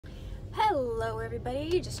Hello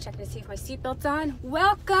everybody, just checking to see if my seatbelt's on.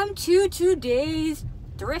 Welcome to today's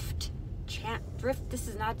thrift. This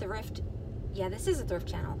is not the thrift. Yeah, this is a thrift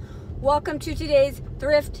channel. Welcome to today's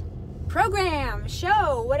thrift program,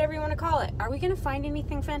 show, whatever you want to call it. Are we going to find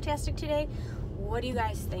anything fantastic today? What do you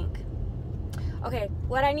guys think? Okay,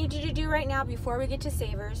 what I need you to do right now before we get to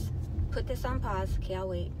Savers, put this on pause. Okay, I'll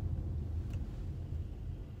wait.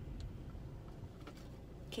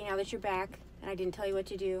 Okay, now that you're back, and I didn't tell you what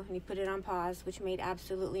to do, and you put it on pause, which made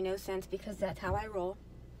absolutely no sense because that's how I roll.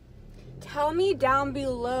 Tell me down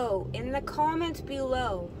below, in the comments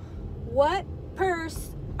below, what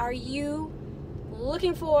purse are you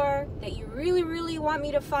looking for that you really want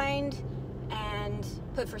me to find and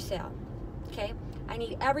put for sale? Okay, I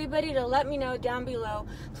need everybody to let me know down below.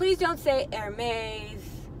 Please don't say Hermes.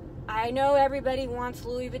 I know everybody wants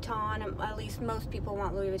Louis Vuitton, at least most people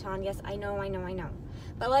want Louis Vuitton. Yes, I know.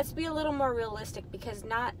 But let's be a little more realistic, because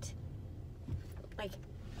not, like,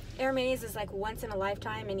 Hermes is like once in a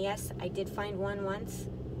lifetime, and yes, I did find one once.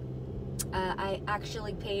 I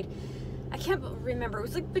actually paid, I can't remember, it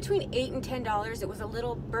was like between $8 and $10. It was a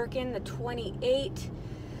little Birkin, the 28.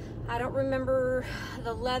 I don't remember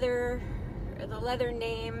the leather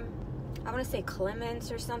name. I want to say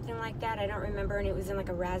Clements or something like that. I don't remember, and it was in like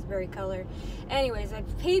a raspberry color. Anyways, I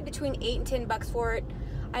paid between $8 and $10 for it.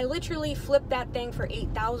 I literally flipped that thing for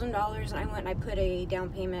 $8,000, and I went and I put a down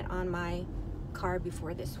payment on my car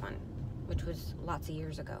before this one, which was a lot of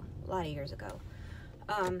years ago.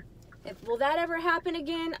 Will that ever happen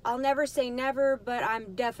again? I'll never say never, but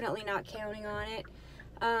I'm definitely not counting on it.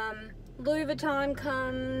 Louis Vuitton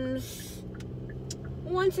comes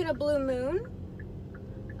once in a blue moon.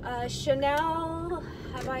 Chanel,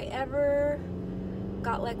 have I ever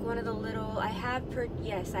got like one of the little, I have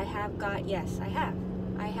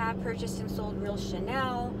purchased and sold real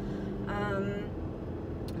Chanel.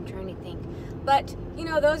 I'm trying to think, but you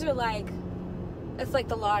know, those are like, it's like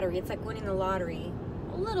the lottery. It's like winning the lottery.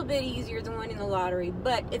 A little bit easier than winning the lottery,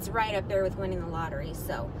 but it's right up there with winning the lottery.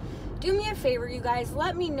 So do me a favor, you guys,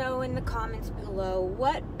 let me know in the comments below,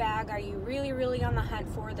 what bag are you really on the hunt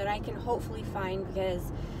for that I can hopefully find,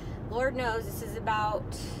 because Lord knows this is about,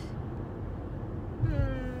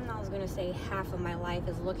 I was gonna say half of my life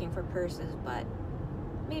is looking for purses, but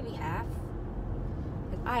maybe half.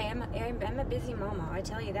 I'm a busy mama, I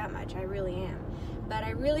tell you that much. I really am. But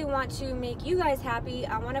I really want to make you guys happy.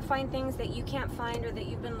 I want to find things that you can't find or that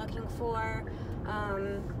you've been looking for.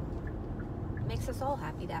 Makes us all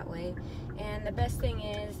happy that way. And the best thing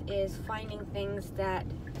is finding things that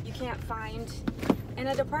you can't find in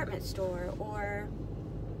a department store, or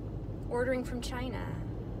ordering from China,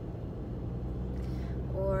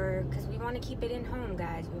 or because we want to keep it in home,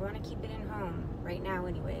 guys. We want to keep it in home right now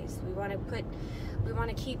anyways. We want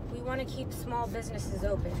to keep small businesses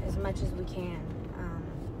open as much as we can,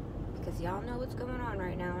 because y'all know what's going on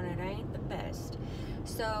right now, and it ain't the best.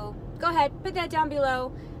 So go ahead, put that down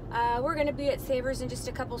below. We're gonna be at Savers in just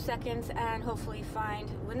a couple seconds and hopefully find,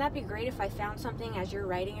 wouldn't that be great if I found something as you're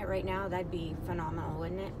writing it right now? That'd be phenomenal,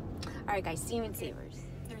 wouldn't it? All right guys, see you in Savers.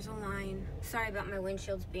 There's a line. Sorry about my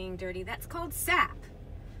windshields being dirty. That's called sap.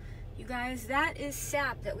 You guys, that is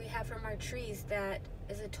sap that we have from our trees that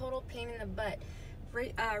is a total pain in the butt.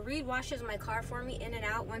 Reed washes my car for me in and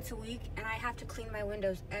out once a week, and I have to clean my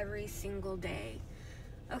windows every single day.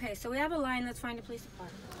 Okay, so we have a line. Let's find a place to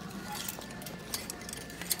park.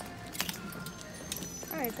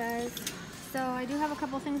 Alright guys, so I do have a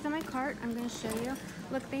couple things in my cart. I'm going to show you.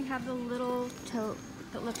 Look, they have the little tote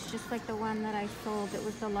that looks just like the one that I sold. It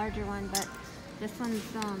was the larger one, but this one's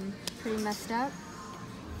pretty messed up.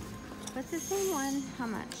 But the same one, how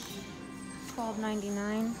much?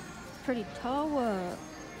 $12.99. Pretty toe up.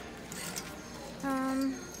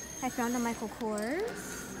 I found a Michael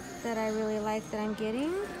Kors that I really like that I'm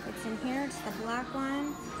getting. It's in here. It's the black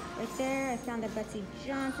one right there. I found a Betsy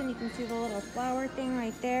Johnson. You can see the little flower thing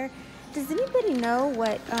right there. Does anybody know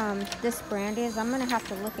what this brand is? I'm gonna have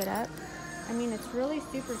to look it up. I mean, it's really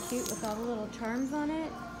super cute with all the little charms on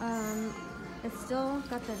it. It's still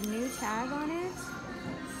got the new tag on it.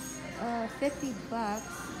 $50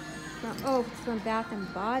 from Bath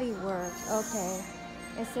and Body Works. Okay,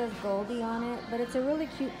 it says Goldie on it, but it's a really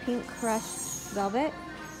cute pink crushed velvet.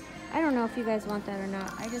 I don't know if you guys want that or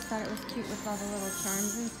not. I just thought it was cute with all the little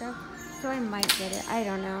charms and stuff, so I might get it. I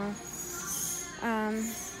don't know.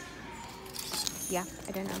 Yeah,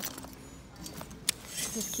 I don't know.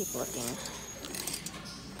 Just keep looking.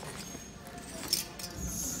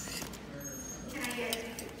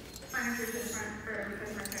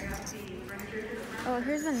 Oh,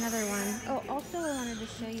 here's another one. Oh, also I wanted to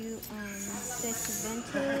show you this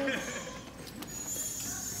vintage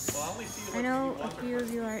I know a few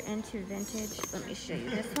of you are into vintage. Let me show you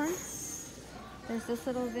this one. There's this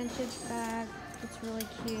little vintage bag. It's really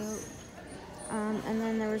cute. And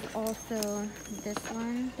then there was also this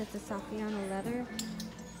one that's a Saffiano leather.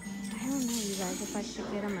 I don't know, you guys, if I should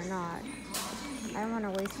get them or not. I don't want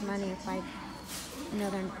to waste money if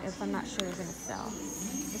if I'm not sure they're gonna sell.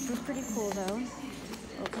 This one's pretty cool though.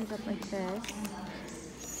 Opens up like this.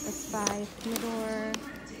 It's by Theodore,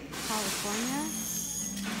 California.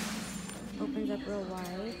 Opens up real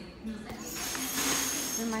wide.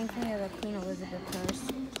 Reminds me of the Queen Elizabeth purse,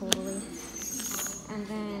 totally. And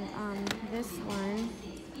then this one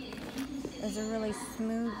is a really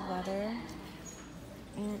smooth leather,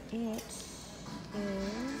 and it is,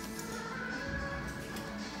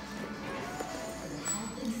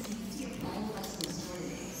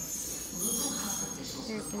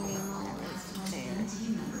 there's the name on it right there,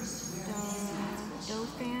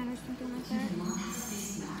 Dauphin or something like that.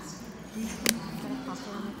 Got a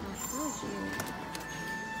pocket on the front, it's really cute.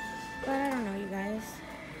 But I don't know, you guys.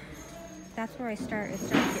 That's where I start. It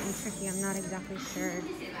starts getting tricky. I'm not exactly sure.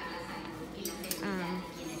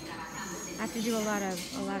 I have to do a lot of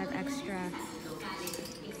extra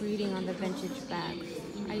reading on the vintage bags.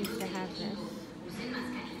 I used to have this.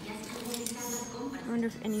 I wonder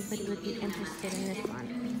if anybody would be interested in this one.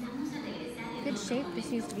 Good shape. This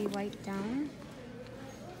needs to be wiped down.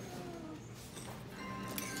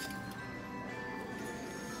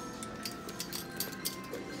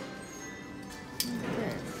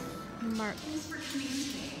 Mark.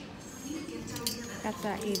 That's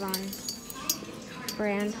that Avon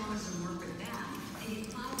brand.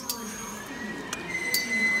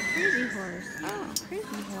 Crazy Horse. Oh, Crazy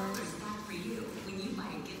Horse.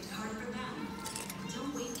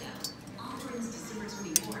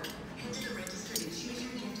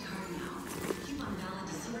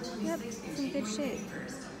 Yep, it's in good shape.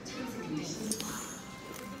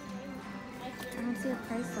 I don't see a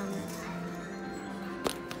price on this.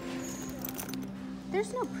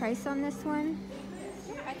 There's no price on this one.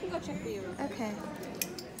 Yeah, I can go check for you. Okay.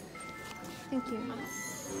 Thank you.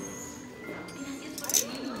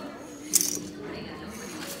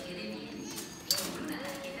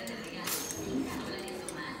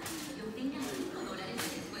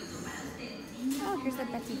 Oh, here's a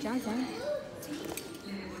Betsy Johnson.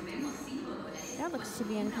 That looks to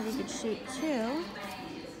be in pretty good shape too.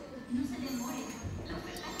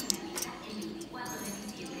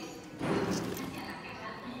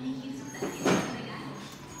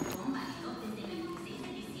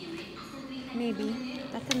 Maybe.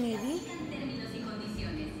 That's a maybe.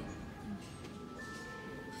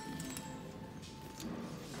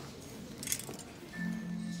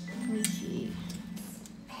 Michi.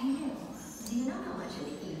 Do you know how much an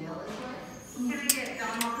email is worth? Can I get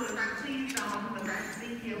download to the back, please? Download to the back.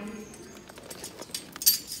 Thank you.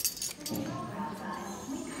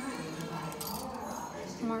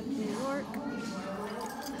 Mark, New York.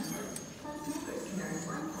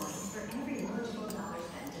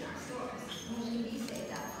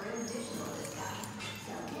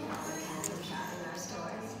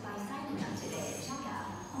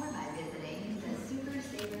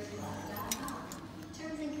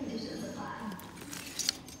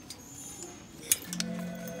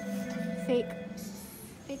 Fake.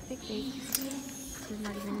 There's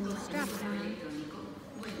not even any straps on.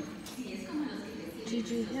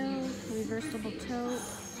 Gigi Hill, reversible tote.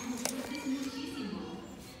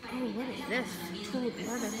 Oh, what is this? Total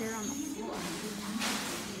part of hair on the floor.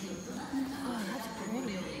 Oh, that's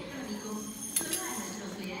pretty.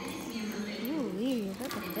 Ooh,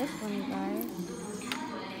 look at this one, you guys.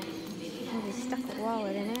 Oh, they stuck a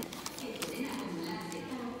wallet in it.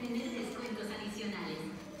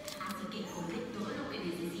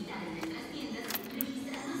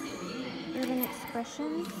 Urban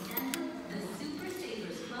Expressions.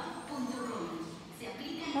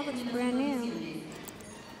 That looks brand new.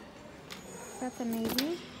 That's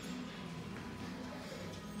amazing.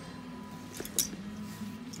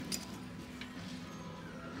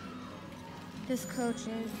 This Coach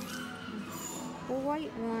is a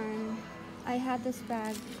white one. I had this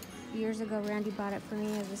bag years ago. Randy bought it for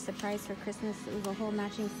me as a surprise for Christmas. It was a whole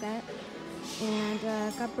matching set. And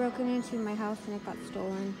it got broken into in my house and it got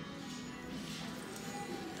stolen.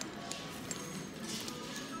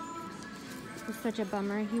 It was such a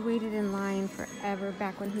bummer. He waited in line forever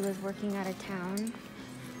back when he was working out of town.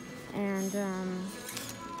 And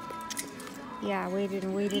yeah, waited,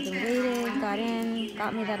 got in,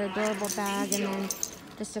 got me that adorable bag, and then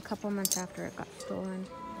just a couple months after it got stolen.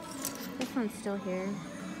 This one's still here.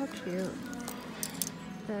 How cute.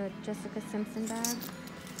 The Jessica Simpson bag.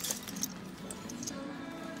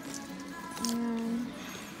 You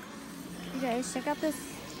guys, check out this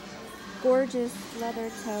gorgeous leather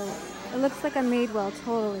tote. It looks like a Madewell,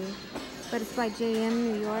 totally. But it's by JM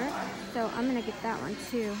New York. So I'm going to get that one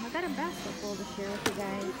too. I got a basket full to share with you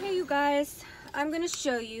guys. Okay, you guys, I'm going to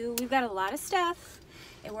show you. We've got a lot of stuff.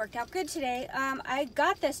 It worked out good today. I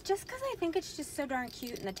got this just because I think it's just so darn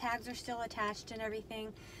cute, and the tags are still attached and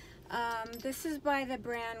everything. This is by the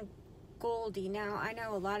brand Goldie. Now, I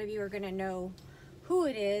know a lot of you are going to know who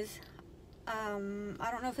it is. I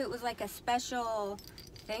don't know if it was like a special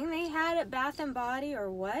thing they had at Bath & Body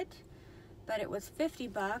or what, but it was 50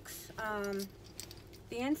 bucks.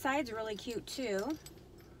 The inside's really cute too.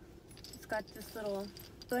 It's got this little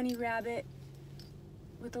bunny rabbit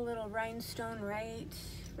with a little rhinestone right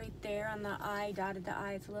there on the eye, dotted the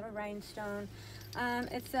eye. It's a little rhinestone.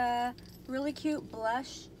 It's a really cute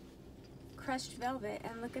blush crushed velvet,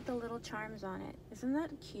 and look at the little charms on it. Isn't that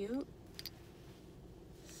cute?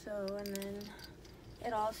 So, and then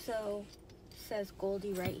it also says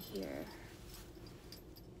Goldie right here.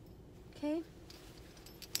 Okay,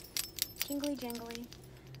 jingly jangly.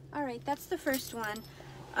 All right, that's the first one.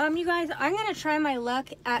 You guys, I'm gonna try my luck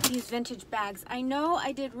at these vintage bags. I know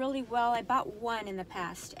I did really well. I bought one in the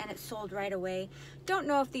past and it sold right away. Don't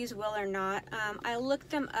know if these will or not. I looked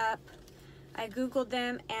them up, I Googled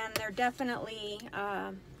them, and they're definitely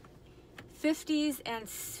 50s and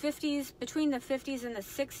 50s, between the 50s and the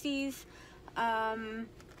 60s.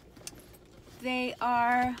 They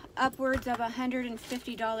are upwards of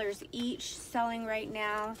 $150 each, selling right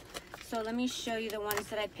now. So let me show you the ones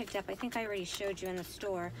that I picked up. I think I already showed you in the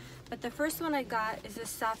store. But the first one I got is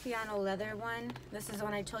this Saffiano leather one. This is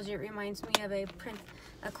one I told you it reminds me of a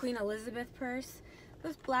Queen Elizabeth purse.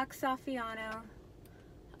 This black Saffiano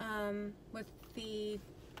with the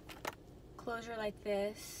closure like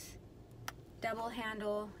this. Double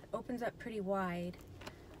handle, opens up pretty wide.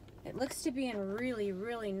 It looks to be in really,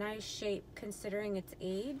 really nice shape considering its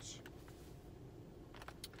age.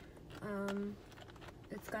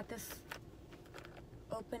 It's got this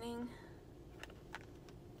opening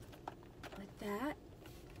like that,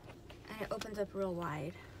 and it opens up real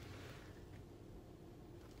wide.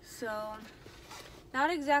 So,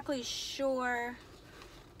 not exactly sure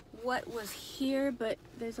what was here, but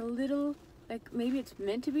there's a little, like maybe it's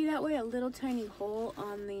meant to be that way, a little tiny hole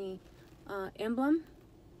on the emblem.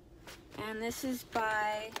 And this is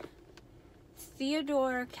by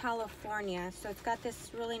Theodore, California. So it's got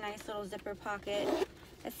this really nice little zipper pocket.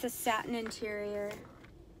 It's the satin interior,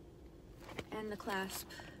 and the clasp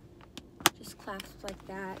just clasps like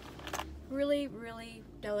that. Really, really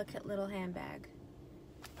delicate little handbag.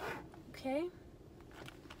 Okay.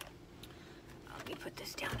 Let me put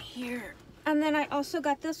this down here. And then I also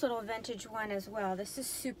got this little vintage one as well. This is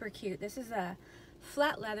super cute. This is a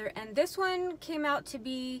flat leather, and this one came out to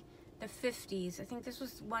be the 50s. I think this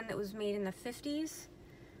was one that was made in the 50s.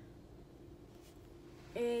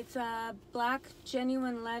 It's a black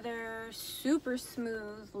genuine leather, super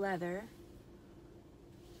smooth leather.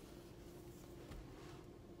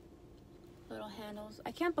 Little handles.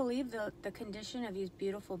 I can't believe the condition of these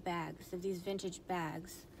beautiful bags, of these vintage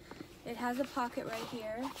bags. It has a pocket right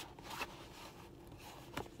here.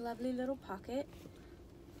 Lovely little pocket.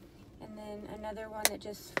 And then another one that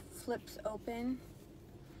just flips open.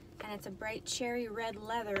 And it's a bright cherry red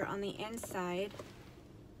leather on the inside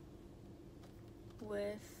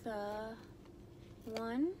with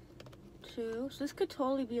 1, 2. So this could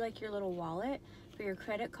totally be like your little wallet for your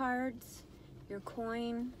credit cards, your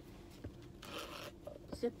coin,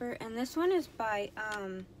 zipper. And this one is by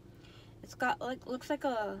it's got like looks like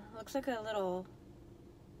a little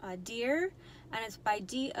deer, and it's by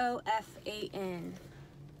DOFAN.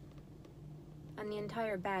 And the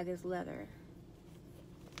entire bag is leather.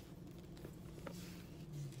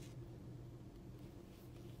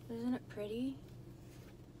 Isn't it pretty?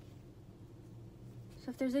 So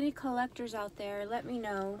if there's any collectors out there, let me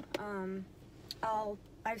know.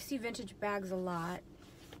 I see vintage bags a lot.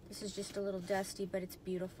 This is just a little dusty, but it's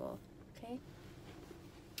beautiful. Okay.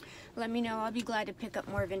 Let me know. I'll be glad to pick up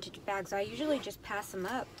more vintage bags. I usually just pass them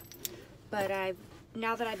up, but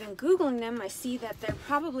now that I've been Googling them, I see that they're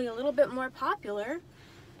probably a little bit more popular,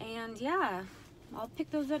 and yeah, I'll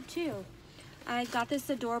pick those up too. I got this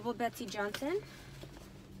adorable Betsy Johnson.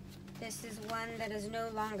 This is one that is no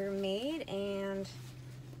longer made and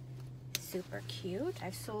super cute.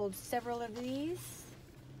 I've sold several of these.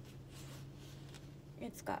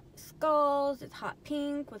 It's got skulls, it's hot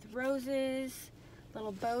pink with roses,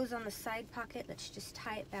 little bows on the side pocket. Let's just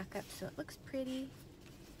tie it back up so it looks pretty.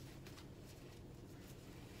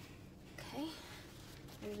 Okay,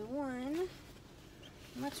 there's one.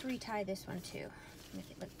 Let's retie this one too, make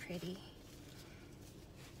it look pretty.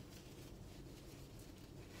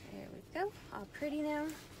 all pretty now.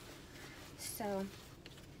 So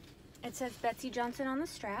it says Betsy Johnson on the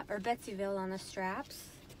strap, or Betsyville on the straps.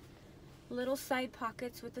 Little side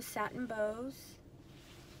pockets with the satin bows.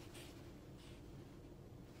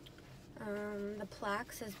 The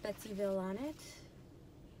plaque says Betsyville on it.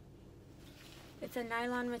 It's a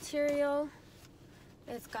nylon material.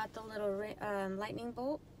 It's got the little lightning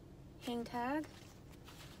bolt hang tag.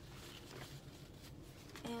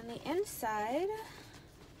 And the inside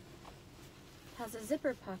has a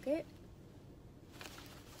zipper pocket.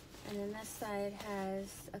 And then this side has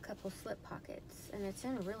a couple slip pockets. And it's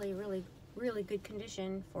in really, really, really good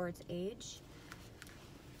condition for its age.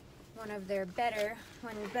 One of their better,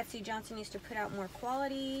 when Betsy Johnson used to put out more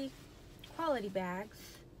quality bags.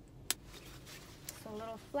 It's a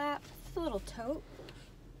little flap, it's a little tote.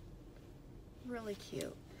 Really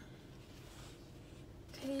cute.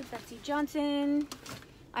 Okay, Betsy Johnson.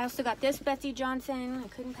 I also got this Betsy Johnson. I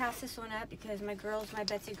couldn't pass this one up because my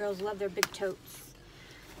Betsy girls love their big totes.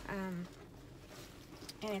 And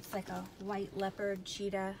it's like a white leopard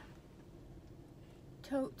cheetah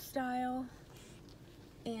tote style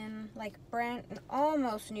in like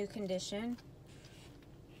almost new condition.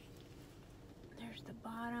 There's the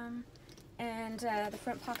bottom and the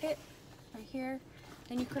front pocket right here.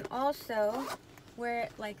 And you can also wear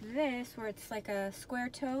it like this, where it's like a square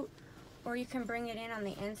tote, or you can bring it in on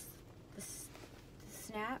the ends, the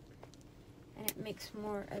snap, and it makes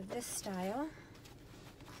more of this style.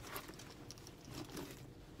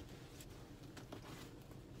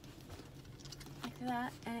 Like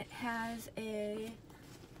that, and it has a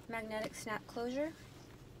magnetic snap closure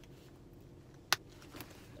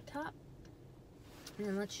at the top. And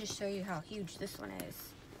then let's just show you how huge this one is.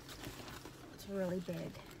 It's really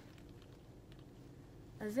big.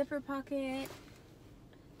 A zipper pocket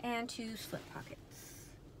and 2 slip pockets.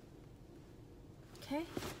 Okay.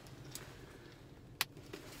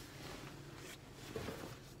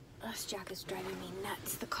 This jacket's driving me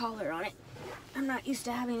nuts, the collar on it. I'm not used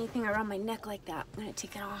to having anything around my neck like that. I'm gonna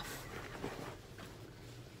take it off.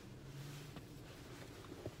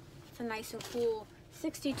 It's a nice and cool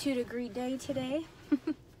 62-degree day today.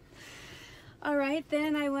 All right,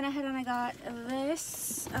 then I went ahead and I got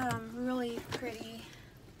this really pretty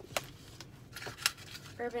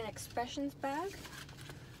Urban Expressions bag.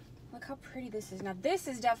 Look how pretty this is. Now this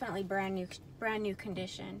is definitely brand new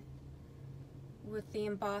condition, with the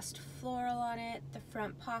embossed floral on it, the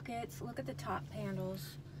front pockets. Look at the top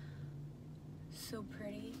handles. So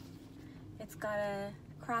pretty. It's got a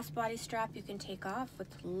crossbody strap you can take off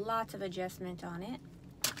with lots of adjustment on it.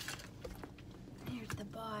 Here's the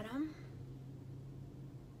bottom.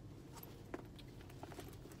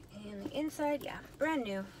 And the inside, yeah, brand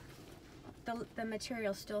new. The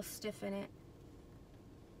material's still stiff in it.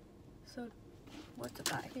 So what's it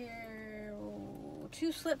got here?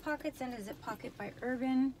 2 slip pockets and a zip pocket by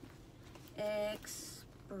Urban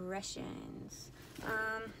Expressions.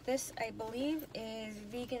 This, I believe, is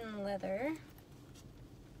vegan leather.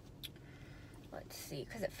 Let's see,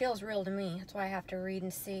 because it feels real to me. That's why I have to read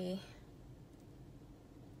and see.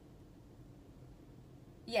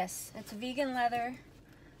 Yes, it's vegan leather,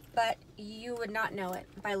 but you would not know it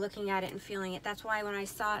by looking at it and feeling it. That's why when I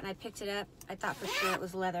saw it and I picked it up, I thought for sure it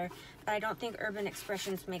was leather. But I don't think Urban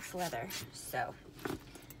Expressions makes leather. So,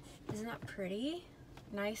 isn't that pretty?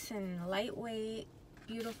 Nice and lightweight,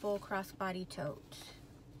 beautiful crossbody tote.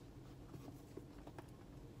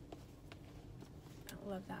 I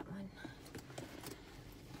love that one.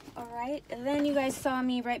 All right, and then you guys saw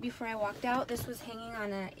me right before I walked out. This was hanging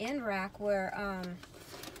on an end rack where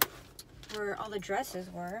all the dresses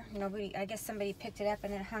were. I guess somebody picked it up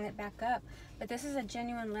and then hung it back up. But this is a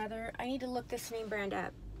genuine leather. I need to look this name brand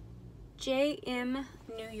up. JM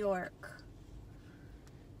New York.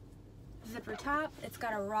 Zipper top. It's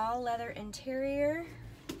got a raw leather interior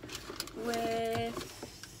with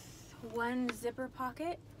 1 zipper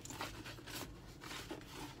pocket.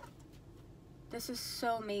 This is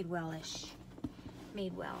so Madewell-ish.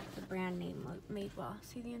 Madewell, the brand name Madewell.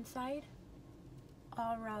 See the inside?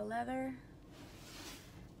 All raw leather.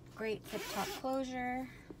 Great zip top closure.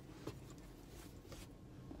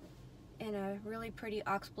 In a really pretty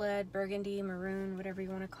oxblood, burgundy, maroon, whatever you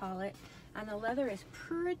want to call it. And the leather is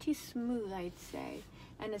pretty smooth, I'd say.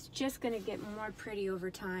 And it's just going to get more pretty over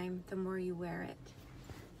time the more you wear it.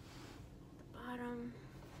 The bottom.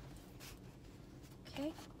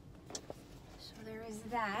 Okay. So there is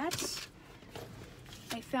that.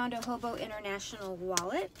 I found a Hobo International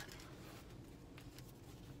wallet.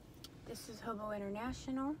 This is Hobo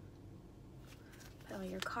International. Put all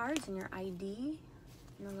your cards and your ID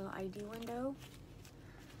in the little ID window.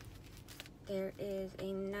 There is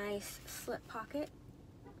a nice slip pocket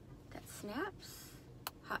that snaps,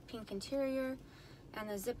 hot pink interior, and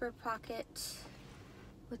the zipper pocket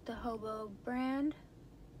with the Hobo brand,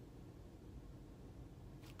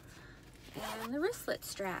 and the wristlet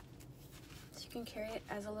strap, so you can carry it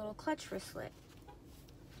as a little clutch wristlet.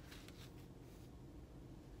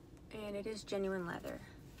 And it is genuine leather.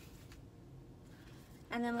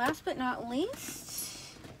 And then last but not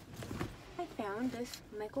least, I found this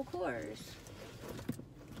Michael Kors.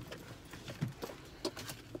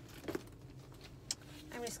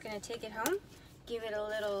 I'm just gonna take it home, give it a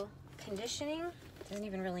little conditioning. Doesn't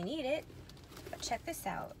even really need it, but check this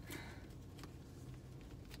out.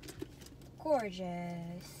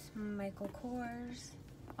 Gorgeous Michael Kors,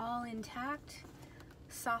 all intact,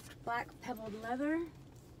 soft black pebbled leather,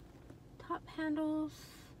 top handles,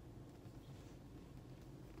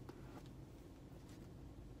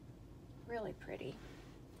 really pretty.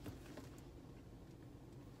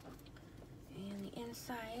 And the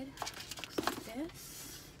inside looks like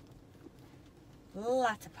this.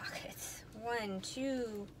 Lots of pockets. 1,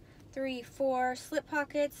 2, 3, 4 slip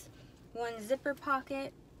pockets, 1 zipper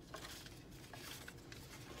pocket.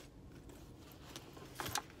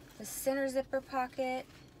 The center zipper pocket.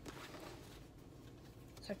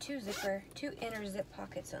 So 2 inner zip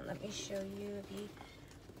pockets. And let me show you the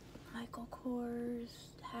Michael Kors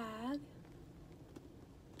tag.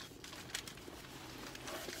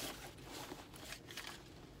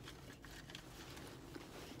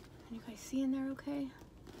 Can you guys see in there okay?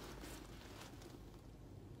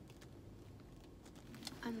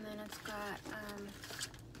 And then it's got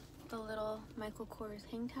the little Michael Kors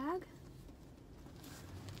hang tag.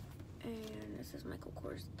 And this is Michael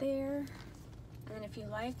Kors there. And then if you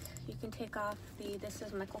like, you can take off the, this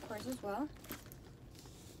is Michael Kors as well.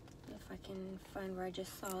 If I can find where I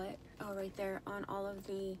just saw it. Oh, right there on all of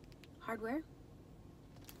the hardware.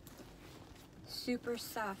 Super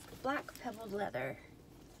soft black pebbled leather.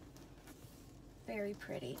 Very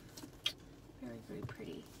pretty. Very, very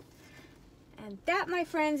pretty. And that, my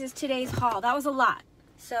friends, is today's haul. That was a lot.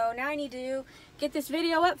 So now I need to get this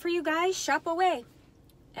video up for you guys. Shop away.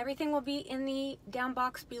 Everything will be in the down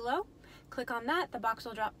box below. Click on that. The box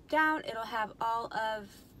will drop down. It'll have all of,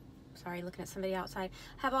 sorry, looking at somebody outside,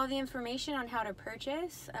 have all the information on how to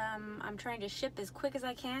purchase. I'm trying to ship as quick as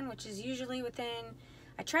I can, which is usually within,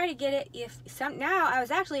 I try to get it now I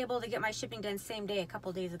was actually able to get my shipping done same day a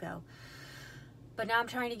couple days ago. But now I'm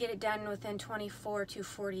trying to get it done within 24 to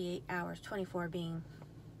 48 hours, 24 being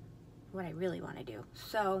what I really want to do.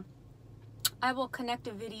 So I will connect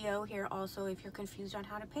a video here also if you're confused on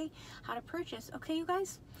how to pay, how to purchase. Okay, you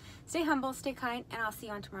guys? Stay humble, stay kind, and I'll see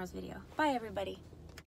you on tomorrow's video. Bye, everybody.